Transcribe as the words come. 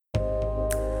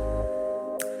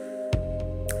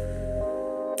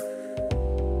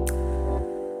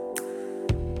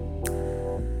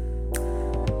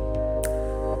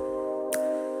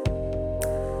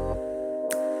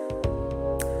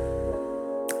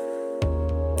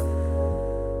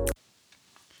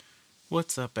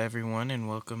What's up, everyone, and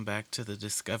welcome back to the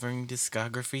Discovering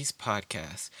Discographies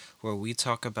podcast, where we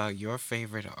talk about your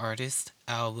favorite artists,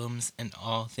 albums, and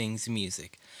all things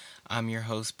music. I'm your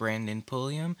host, Brandon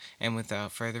Pulliam, and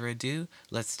without further ado,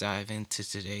 let's dive into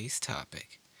today's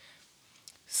topic.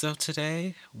 So,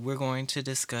 today we're going to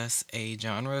discuss a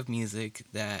genre of music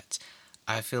that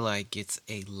I feel like gets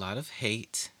a lot of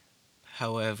hate.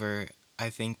 However, I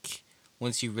think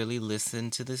once you really listen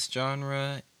to this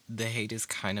genre, the hate is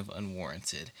kind of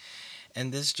unwarranted,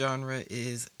 and this genre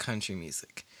is country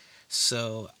music.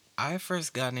 So I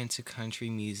first got into country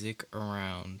music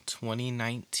around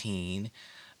 2019.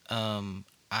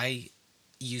 I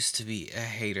used to be a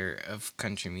hater of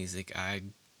country music. I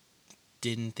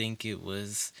didn't think it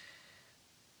was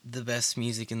the best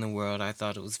music in the world. I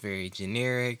thought it was very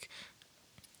generic.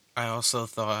 I also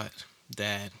thought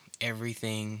that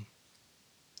everything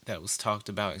that was talked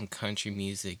about in country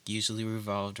music usually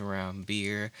revolved around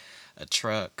beer, a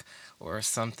truck, or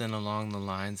something along the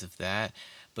lines of that.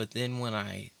 But then when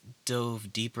I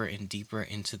dove deeper and deeper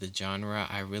into the genre,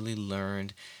 I really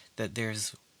learned that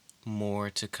there's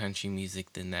more to country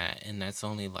music than that, and that's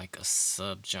only like a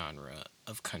subgenre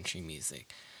of country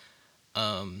music.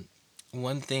 Um,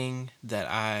 One thing that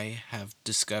I have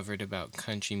discovered about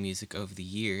country music over the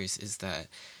years is that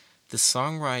the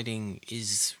songwriting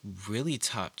is really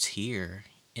top tier,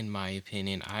 in my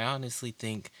opinion. I honestly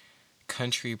think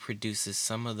country produces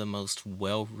some of the most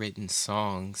well written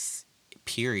songs,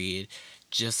 period,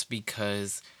 just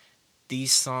because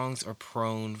these songs are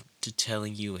prone to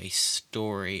telling you a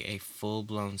story, a full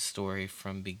blown story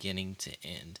from beginning to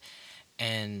end.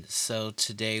 And so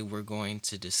today we're going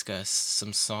to discuss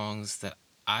some songs that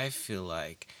I feel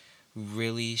like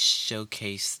really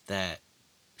showcase that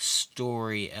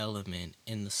story element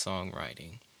in the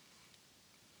songwriting.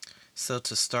 So,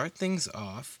 to start things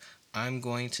off, I'm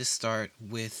going to start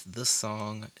with the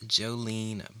song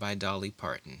Jolene by Dolly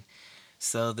Parton.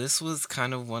 So, this was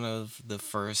kind of one of the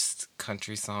first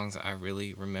country songs I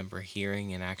really remember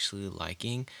hearing and actually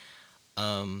liking.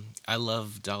 I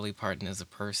love Dolly Parton as a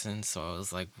person, so I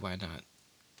was like, why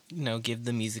not, give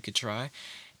the music a try?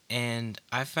 And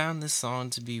I found this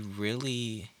song to be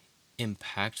really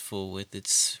impactful with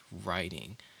its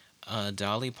writing.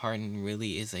 Dolly Parton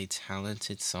really is a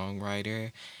talented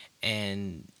songwriter,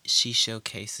 and she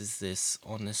showcases this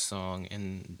on this song,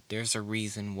 and there's a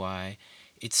reason why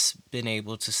it's been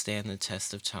able to stand the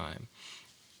test of time.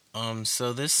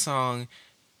 So this song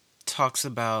talks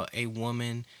about a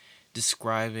woman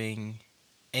describing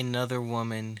another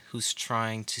woman who's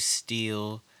trying to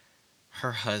steal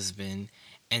her husband,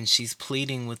 and she's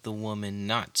pleading with the woman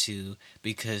not to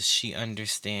because she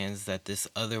understands that this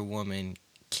other woman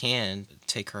can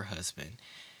take her husband.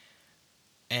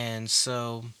 And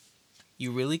so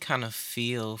you really kind of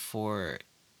feel for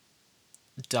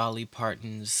Dolly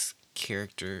Parton's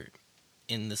character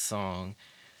in the song,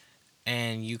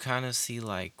 and you kind of see,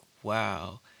 like,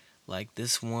 wow, like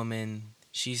this woman,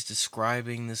 she's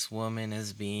describing this woman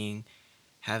as being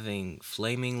having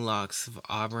flaming locks of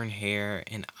auburn hair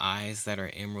and eyes that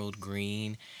are emerald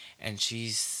green, and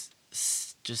she's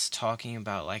just talking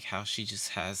about like how she just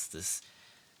has this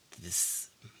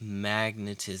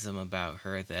magnetism about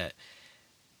her that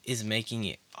is making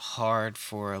it hard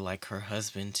for like her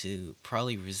husband to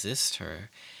probably resist her.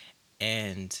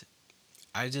 And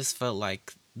I just felt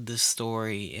like the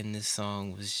story in this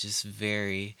song was just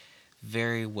very,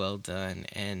 very well done,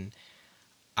 and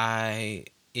I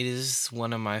it is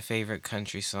one of my favorite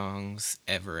country songs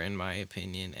ever, in my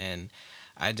opinion, and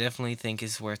I definitely think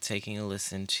it's worth taking a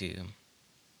listen to.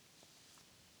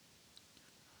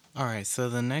 All right, so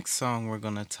the next song we're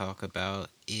going to talk about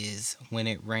is When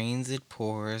It Rains It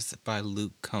Pours by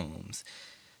Luke Combs.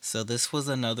 So this was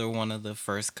another one of the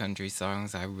first country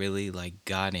songs I really like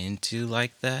got into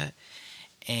like that,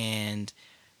 and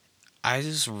I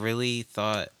just really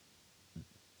thought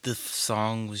the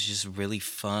song was just really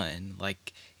fun.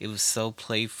 Like it was so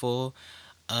playful.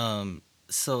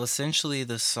 So essentially,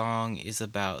 the song is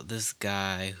about this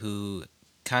guy who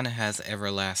kind of has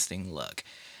everlasting luck.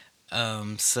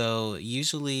 So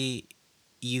usually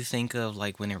you think of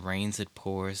like when it rains, it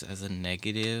pours as a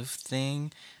negative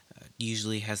thing,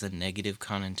 usually has a negative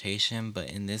connotation, but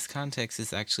in this context,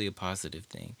 it's actually a positive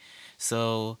thing.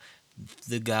 So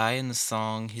the guy in the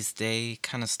song, his day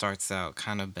kind of starts out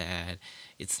kind of bad.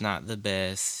 It's not the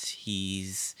best.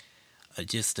 He's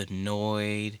just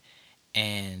annoyed,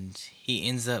 and he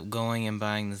ends up going and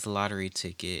buying this lottery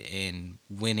ticket and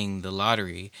winning the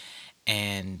lottery,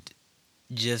 and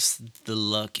just the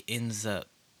luck ends up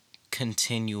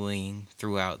continuing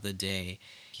throughout the day.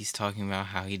 he's talking about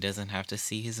how he doesn't have to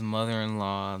see his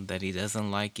mother-in-law that he doesn't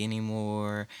like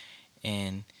anymore,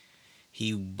 and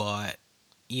he bought,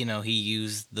 he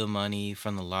used the money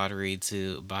from the lottery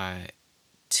to buy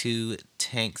 2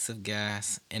 tanks of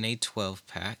gas and a 12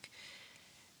 pack.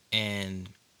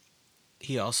 And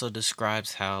he also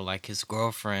describes how, like, his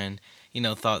girlfriend,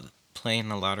 thought playing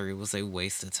the lottery was a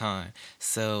waste of time.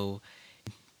 So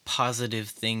positive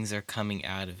things are coming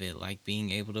out of it, like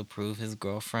being able to prove his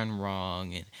girlfriend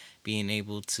wrong and being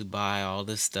able to buy all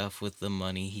this stuff with the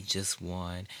money he just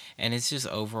won. And it's just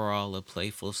overall a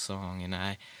playful song, and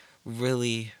I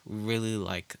really, really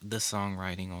like the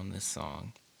songwriting on this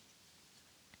song.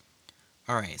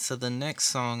 Alright, so the next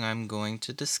song I'm going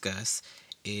to discuss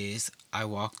is I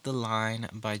Walk the Line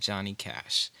by Johnny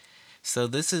Cash. So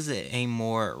this is a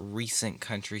more recent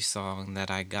country song that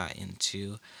I got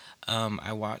into.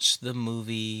 I watched the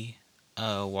movie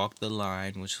Walk the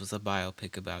Line, which was a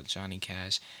biopic about Johnny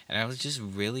Cash, and I was just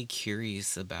really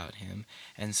curious about him,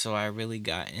 and so I really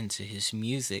got into his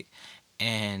music,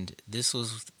 and this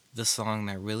was the song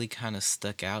that really kind of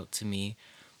stuck out to me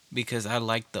because I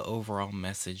liked the overall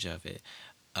message of it.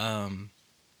 Um,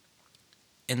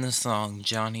 in the song,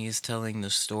 Johnny is telling the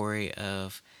story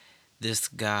of this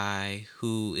guy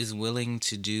who is willing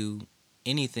to do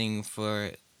anything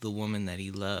for the woman that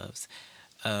he loves.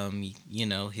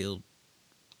 He'll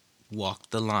walk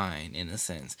the line in a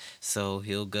sense. So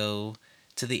he'll go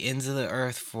to the ends of the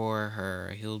earth for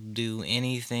her. He'll do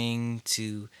anything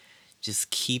to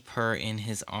just keep her in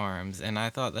his arms. And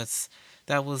I thought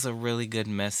that was a really good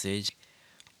message.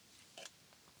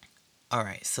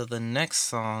 Alright, so the next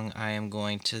song I am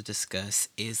going to discuss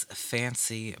is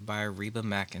Fancy by Reba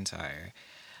McEntire.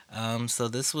 So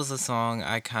this was a song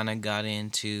I kind of got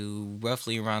into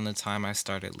roughly around the time I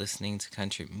started listening to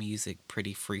country music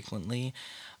pretty frequently.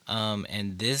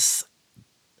 And this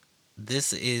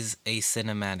is a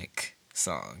cinematic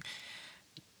song.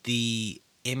 The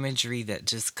imagery that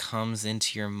just comes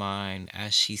into your mind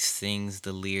as she sings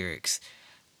the lyrics,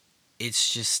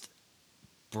 it's just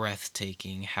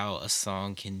breathtaking how a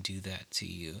song can do that to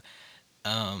you.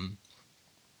 Um,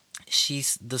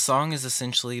 the song is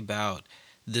essentially about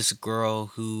this girl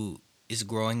who is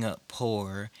growing up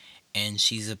poor, and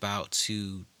she's about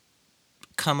to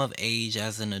come of age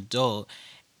as an adult,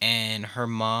 and her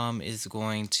mom is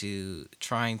going to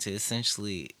trying to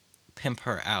essentially pimp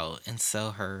her out and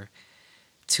sell her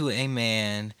to a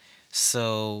man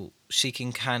so she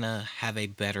can kind of have a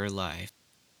better life.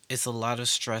 It's a lot of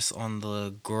stress on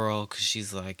the girl because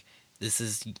she's like, this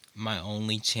is my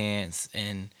only chance,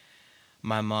 and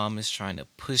my mom is trying to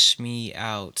push me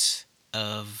out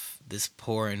of this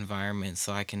poor environment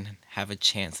so I can have a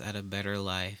chance at a better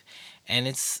life. And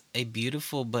it's a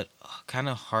beautiful but kind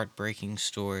of heartbreaking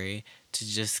story to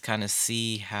just kind of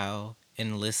see how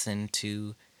and listen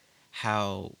to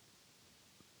how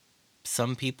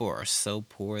some people are so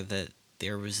poor that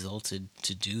they're resulted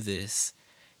to do this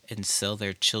and sell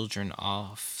their children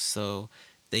off so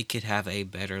they could have a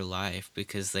better life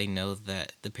because they know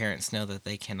that the parents know that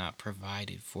they cannot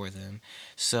provide it for them.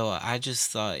 So I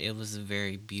just thought it was a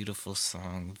very beautiful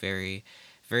song, very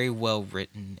very well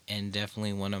written, and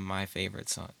definitely one of my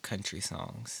favorite country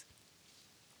songs.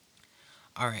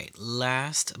 All right,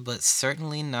 last but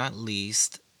certainly not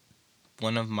least,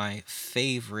 one of my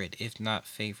favorite, if not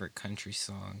favorite, country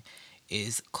song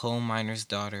is Coal Miner's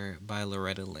Daughter by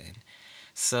Loretta Lynn.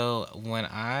 So when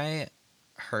I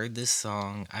heard this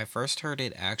song, I first heard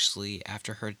it actually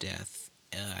after her death.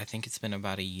 I think it's been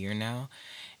about a year now,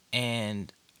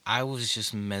 and I was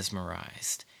just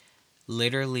mesmerized.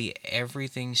 Literally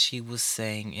everything she was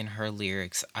saying in her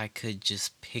lyrics, I could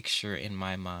just picture in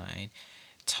my mind.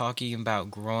 Talking about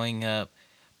growing up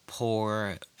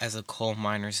poor as a coal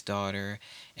miner's daughter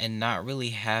and not really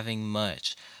having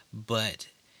much, but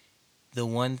the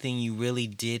one thing you really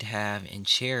did have and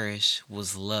cherish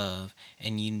was love,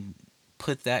 and you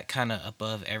put that kind of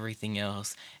above everything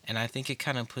else. And I think it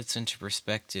kind of puts into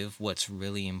perspective what's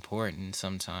really important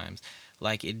sometimes.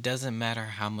 Like, it doesn't matter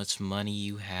how much money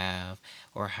you have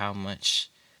or how much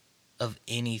of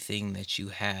anything that you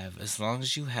have, as long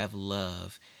as you have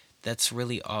love, that's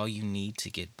really all you need to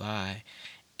get by.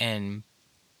 And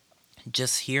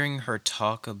just hearing her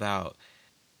talk about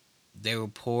they were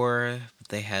poor,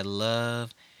 they had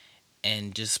love,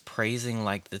 and just praising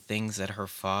like the things that her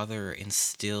father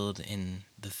instilled in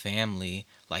the family,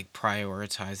 like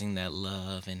prioritizing that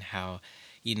love and how,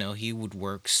 he would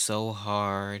work so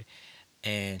hard,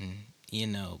 and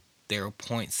there were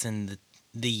points in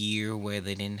the year where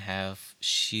they didn't have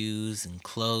shoes and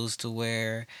clothes to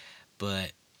wear,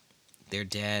 but their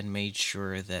dad made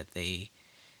sure that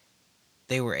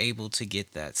they were able to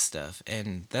get that stuff,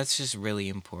 and that's just really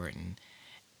important.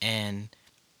 And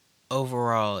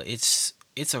overall, it's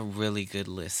a really good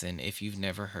listen. If you've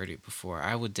never heard it before,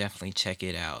 I would definitely check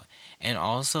it out. And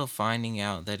also finding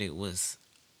out that it was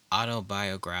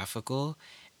autobiographical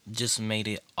just made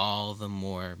it all the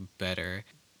more better,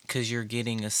 because you're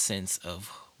getting a sense of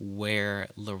where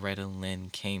Loretta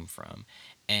Lynn came from.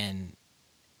 And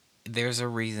there's a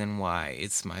reason why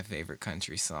it's my favorite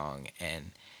country song,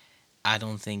 and I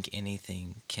don't think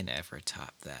anything can ever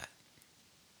top that.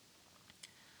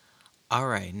 All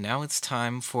right, now it's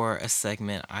time for a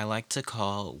segment I like to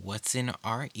call What's in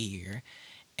Our Ear.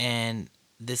 And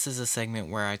this is a segment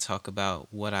where I talk about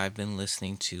what I've been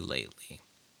listening to lately.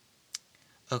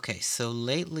 Okay, so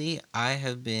lately I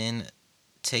have been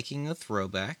taking a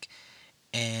throwback,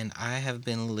 and I have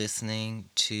been listening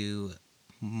to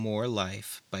More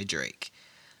Life by Drake.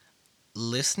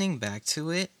 Listening back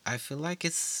to it, I feel like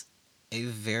it's a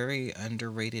very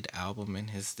underrated album in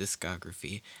his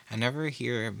discography. I never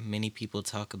hear many people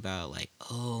talk about, like,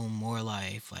 oh, More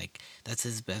Life, like that's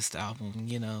his best album,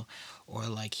 or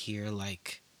like hear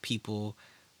like people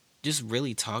just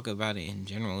really talk about it in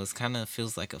general. It kind of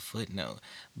feels like a footnote.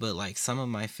 But like some of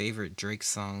my favorite Drake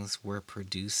songs were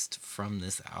produced from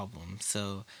this album.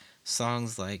 So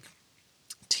songs like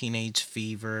Teenage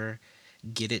Fever,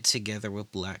 Get It Together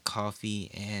with Black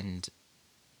Coffee, and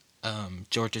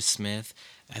Georgia Smith.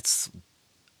 That's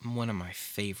one of my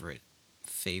favorite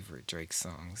Drake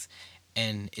songs,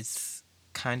 and it's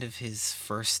kind of his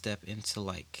first step into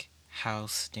like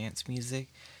house dance music.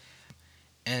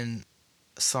 And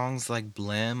songs like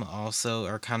Blim also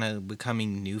are kind of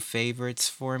becoming new favorites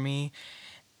for me,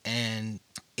 and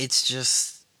it's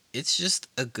just it's just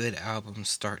a good album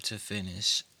start to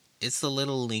finish. It's a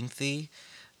little lengthy,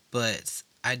 but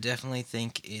I definitely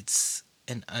think it's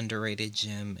an underrated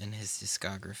gem in his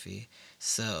discography.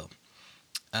 So,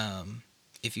 um,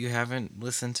 if you haven't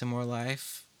listened to More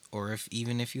Life, or if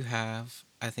even if you have,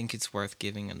 I think it's worth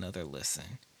giving another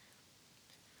listen.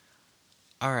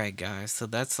 All right, guys, so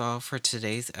that's all for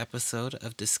today's episode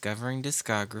of Discovering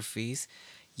Discographies.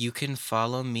 You can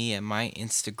follow me at my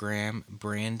Instagram,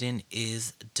 Brandon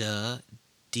is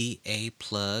DA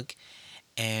plug,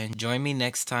 and join me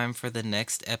next time for the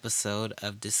next episode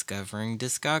of Discovering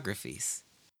Discographies.